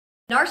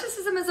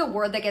Narcissism is a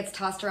word that gets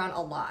tossed around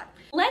a lot.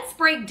 Let's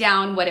break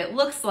down what it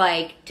looks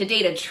like to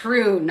date a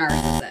true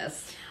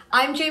narcissist.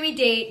 I'm Jamie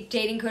Date,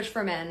 dating coach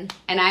for men.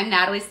 And I'm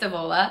Natalie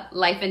Stavola,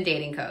 life and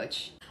dating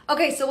coach.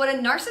 Okay, so what a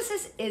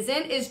narcissist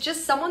isn't is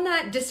just someone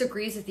that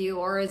disagrees with you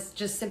or is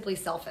just simply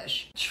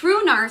selfish.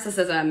 True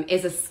narcissism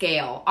is a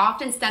scale,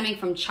 often stemming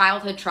from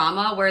childhood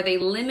trauma where they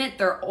limit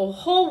their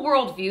whole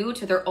worldview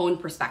to their own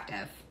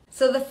perspective.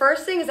 So the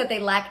first thing is that they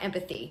lack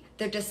empathy.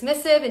 They're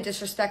dismissive and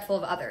disrespectful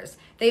of others.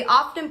 They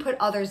often put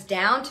others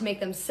down to make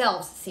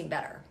themselves seem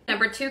better.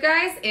 Number two,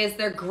 guys, is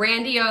their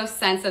grandiose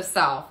sense of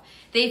self.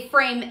 They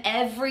frame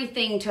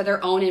everything to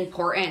their own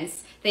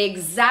importance. They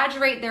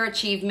exaggerate their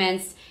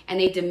achievements and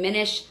they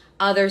diminish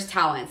others'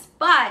 talents.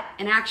 But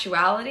in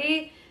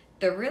actuality,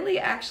 they're really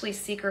actually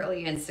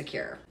secretly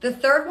insecure. The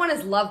third one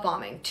is love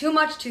bombing. Too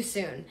much too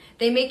soon.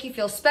 They make you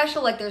feel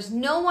special, like there's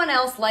no one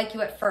else like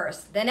you at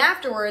first. Then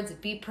afterwards,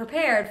 be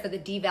prepared for the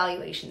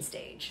devaluation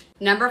stage.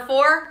 Number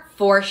four,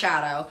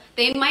 foreshadow.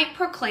 They might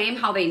proclaim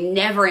how they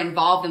never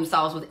involve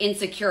themselves with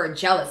insecure or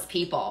jealous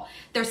people.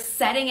 They're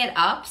setting it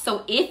up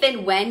so if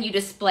and when you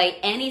display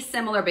any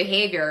similar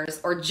behaviors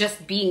or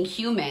just being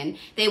human,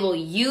 they will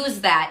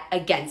use that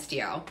against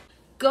you.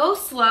 Go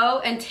slow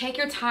and take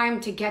your time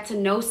to get to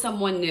know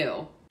someone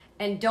new.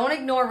 And don't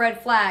ignore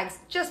red flags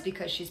just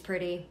because she's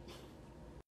pretty.